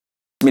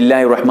بسم اللہ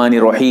الرحمن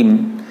الرحیم۔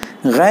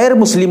 غیر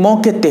مسلموں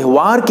کے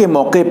تہوار کے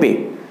موقع پہ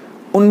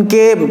ان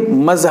کے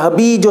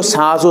مذہبی جو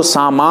ساز و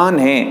سامان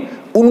ہیں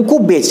ان کو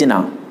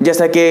بیچنا،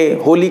 جیسا کہ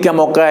ہولی کا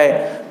موقع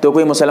ہے تو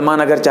کوئی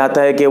مسلمان اگر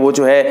چاہتا ہے کہ وہ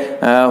جو ہے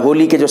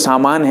ہولی کے جو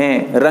سامان ہیں،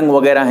 رنگ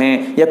وغیرہ ہیں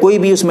یا کوئی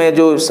بھی اس میں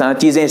جو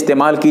چیزیں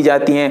استعمال کی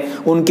جاتی ہیں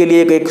ان کے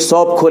لیے ایک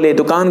شاپ کھولے،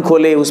 دکان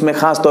کھولے، اس میں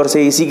خاص طور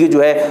سے اسی کی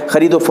جو ہے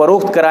خرید و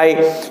فروخت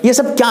کرائے، یہ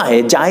سب کیا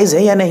ہے؟ جائز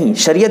ہے یا نہیں؟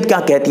 شریعت کیا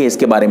کہتی ہے اس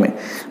کے بارے میں؟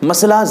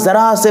 مسئلہ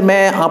ذرا سے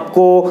میں آپ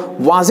کو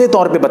واضح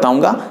طور پہ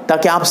بتاؤں گا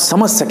تاکہ آپ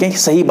سمجھ سکیں کہ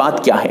صحیح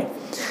بات کیا ہے۔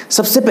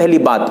 سب سے پہلی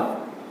بات،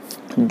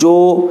 جو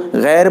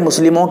غیر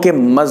مسلموں کے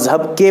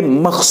مذہب کے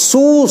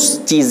مخصوص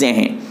چیزیں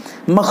ہیں،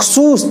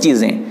 مخصوص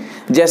چیزیں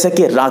جیسا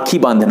کہ راکھی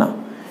باندھنا،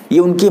 یہ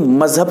ان کے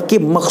مذہب کی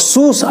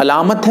مخصوص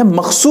علامت ہے،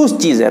 مخصوص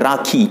چیز ہے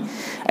راکھی۔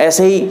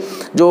 ایسے ہی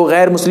جو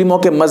غیر مسلموں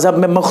کے مذہب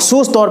میں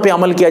مخصوص طور پہ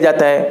عمل کیا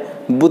جاتا ہے،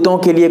 بتوں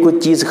کے لیے کوئی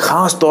چیز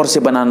خاص طور سے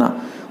بنانا،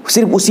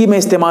 صرف اسی میں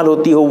استعمال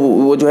ہوتی ہو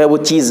وہ جو ہے وہ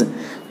چیز،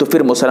 تو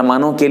پھر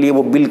مسلمانوں کے لیے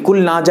وہ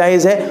بالکل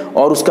ناجائز ہے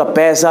اور اس کا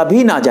پیسہ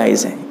بھی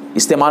ناجائز ہے،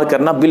 استعمال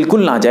کرنا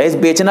بالکل ناجائز،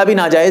 بیچنا بھی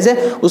ناجائز ہے،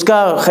 اس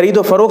کا خرید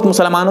و فروخت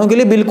مسلمانوں کے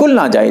لیے بالکل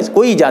ناجائز،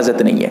 کوئی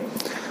اجازت نہیں ہے۔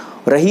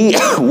 رہی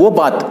وہ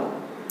بات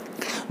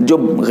جو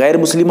غیر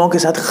مسلموں کے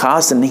ساتھ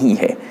خاص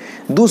نہیں ہے،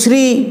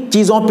 دوسری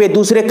چیزوں پہ،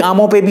 دوسرے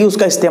کاموں پہ بھی اس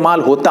کا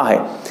استعمال ہوتا ہے،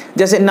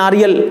 جیسے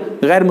ناریل،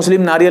 غیر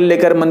مسلم ناریل لے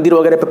کر مندر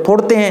وغیرہ پہ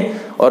پھوڑتے ہیں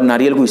اور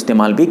ناریل کو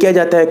استعمال بھی کیا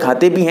جاتا ہے،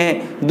 کھاتے بھی ہیں،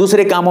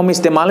 دوسرے کاموں میں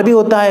استعمال بھی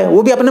ہوتا ہے،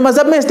 وہ بھی اپنے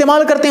مذہب میں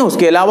استعمال کرتے ہیں، اس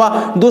کے علاوہ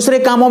دوسرے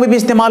کاموں میں بھی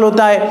استعمال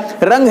ہوتا ہے۔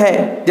 رنگ ہے،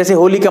 جیسے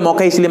ہولی کا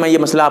موقع ہے اس لیے میں یہ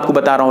مسئلہ آپ کو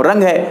بتا رہا ہوں،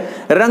 رنگ ہے،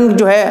 رنگ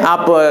جو ہے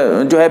آپ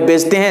جو ہے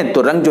بیچتے ہیں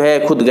تو رنگ جو ہے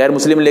خود غیر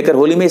مسلم لے کر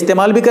ہولی میں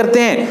استعمال بھی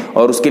کرتے ہیں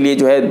اور اس کے لیے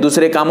جو ہے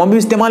دوسرے کاموں میں بھی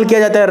استعمال کیا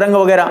جاتا ہے رنگ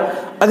وغیرہ۔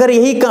 اگر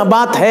یہی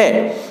بات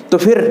ہے تو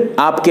پھر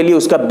آپ کے لیے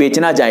اس کا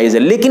بیچنا جائز ہے،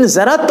 لیکن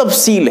ذرا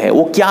تفصیل ہے،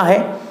 وہ کیا ہے؟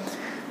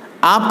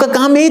 آپ کا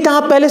کام یہی تھا،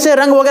 آپ پہلے سے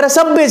رنگ وغیرہ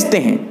سب بیچتے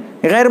ہیں،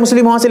 غیر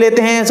مسلم وہاں سے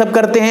لیتے ہیں، سب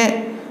کرتے ہیں،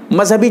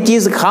 مذہبی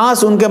چیز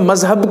خاص ان کے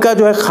مذہب کا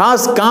جو ہے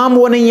خاص کام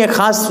وہ نہیں ہے،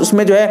 خاص اس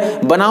میں جو ہے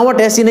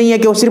بناوٹ ایسی نہیں ہے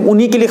کہ وہ صرف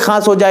انہی کے لیے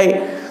خاص ہو جائے،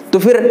 تو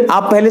پھر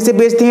آپ پہلے سے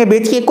بیچتے ہیں،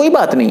 بیچیے، کوئی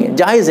بات نہیں ہے،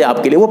 جائز ہے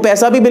آپ کے لیے، وہ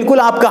پیسہ بھی بالکل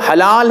آپ کا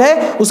حلال ہے،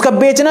 اس کا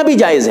بیچنا بھی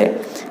جائز ہے،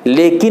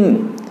 لیکن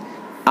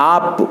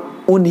آپ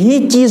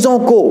انہی چیزوں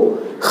کو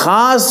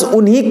خاص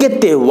انہی کے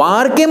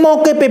تہوار کے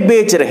موقع پہ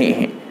بیچ رہے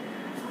ہیں،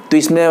 تو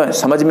اس میں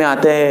سمجھ میں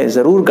آتا ہے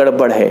ضرور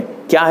گڑبڑ ہے۔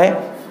 کیا ہے؟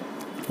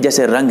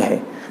 جیسے رنگ ہے،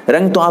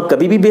 رنگ تو آپ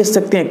کبھی بھی بیچ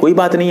سکتے ہیں، کوئی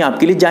بات نہیں، آپ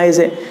کے لیے جائز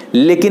ہے،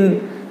 لیکن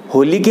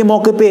ہولی کے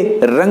موقع پہ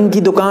رنگ کی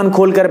دکان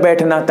کھول کر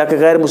بیٹھنا تاکہ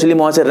غیر مسلم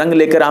وہاں سے رنگ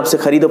لے کر آپ سے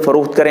خرید و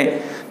فروخت کریں،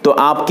 تو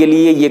آپ کے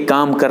لیے یہ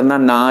کام کرنا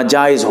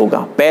ناجائز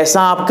ہوگا، پیسہ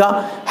آپ کا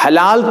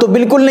حلال تو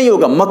بالکل نہیں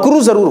ہوگا، مکروہ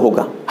ضرور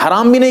ہوگا،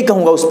 حرام بھی نہیں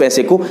کہوں گا اس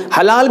پیسے کو،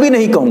 حلال بھی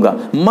نہیں کہوں گا،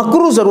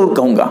 مکروہ ضرور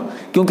کہوں گا،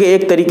 کیونکہ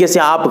ایک طریقے سے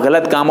آپ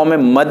غلط کاموں میں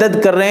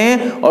مدد کر رہے ہیں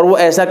اور وہ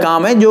ایسا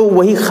کام ہے جو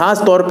وہی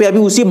خاص طور پہ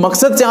ابھی اسی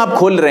مقصد سے آپ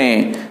کھول رہے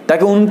ہیں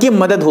تاکہ ان کی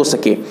مدد ہو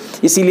سکے،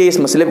 اسی لیے اس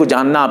مسئلے کو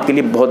جاننا آپ کے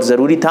لیے بہت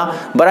ضروری تھا۔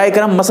 برائے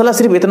کرم مسئلہ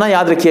صرف اتنا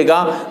یاد رکھیے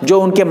گا،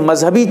 جو ان کے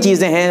مذہبی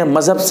چیزیں ہیں،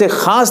 مذہب سے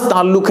خاص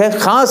تعلق ہے،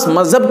 خاص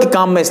مذہب کے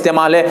کام میں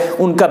استعمال ہے،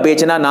 ان کا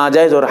بیچنا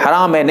ناجائز اور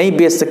حرام ہے، نہیں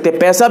بیچ سکتے،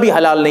 پیسہ بھی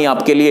حلال نہیں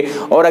آپ کے لیے،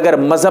 اور اگر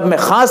مذہب میں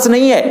خاص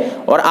نہیں ہے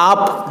اور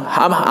آپ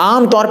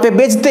عام طور پہ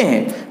بیچتے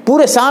ہیں،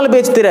 پورے سال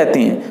بیچتے رہتے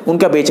ہیں، ان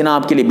کا بیچنا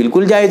آپ کے لیے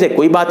بالکل جائز ہے،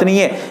 کوئی بات نہیں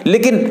ہے،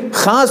 لیکن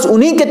خاص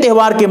انہی کے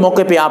تہوار کے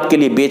موقع پہ آپ کے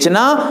لیے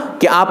بیچنا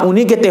کہ آپ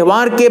انہی کے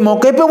تہوار کے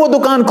موقع پہ وہ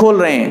دکان کھول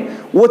رہے ہیں،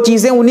 وہ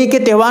چیزیں انہی کے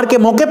تہوار کے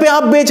موقع پہ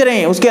آپ بیچ رہے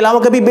ہیں، اس کے علاوہ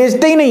کبھی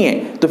بیچتے ہی نہیں ہیں،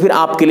 تو پھر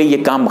آپ کے لیے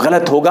یہ کام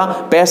غلط ہوگا،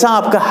 پیسہ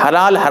آپ کا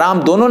حلال حرام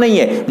دونوں نہیں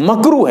ہے،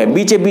 مکروہ ہے،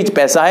 بیچے بیچ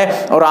پیسہ ہے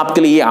اور آپ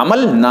کے لیے یہ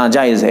عمل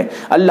ناجائز ہے۔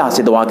 اللہ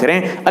سے دعا کریں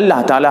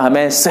اللہ تعالی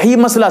ہمیں صحیح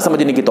مسئلہ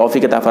سمجھنے کی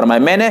توفیق عطا فرمائے۔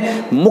 میں نے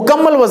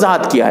مکمل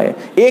وضاحت کیا ہے،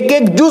 ایک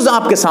ایک جز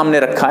آپ کے سامنے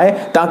رکھا ہے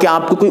تاکہ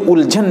آپ کو کوئی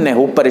الجھن نہ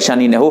ہو،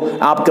 پریشانی نہ ہو،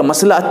 آپ کا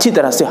مسئلہ اچھی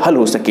طرح سے حل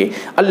ہو سکے۔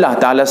 اللہ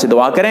تعالیٰ سے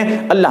دعا کریں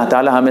اللہ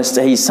تعالیٰ ہمیں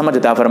صحیح سمجھ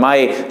عطا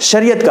فرمائے،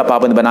 شریعت کا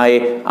پابند بنائے،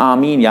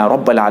 آمین یا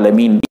رب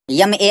العالمین۔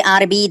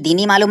 MARB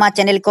دینی معلومات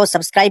چینل کو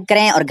سبسکرائب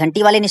کریں اور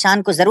گھنٹی والے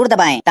نشان کو ضرور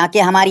دبائیں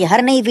تاکہ ہماری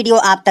ہر نئی ویڈیو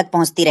آپ تک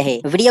پہنچتی رہے۔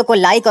 ویڈیو کو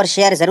لائک اور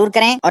شیئر ضرور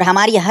کریں اور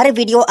ہماری ہر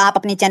ویڈیو آپ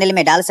اپنے چینل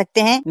میں ڈال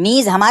سکتے ہیں۔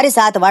 نیز ہمارے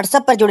ساتھ واٹس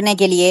ایپ پر جڑنے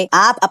کے لیے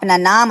آپ اپنا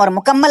نام اور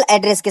مکمل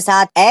ایڈریس کے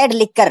ساتھ ایڈ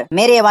لکھ کر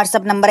میرے واٹس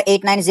ایپ نمبر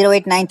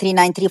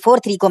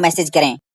 8908939343 کو میسج کریں۔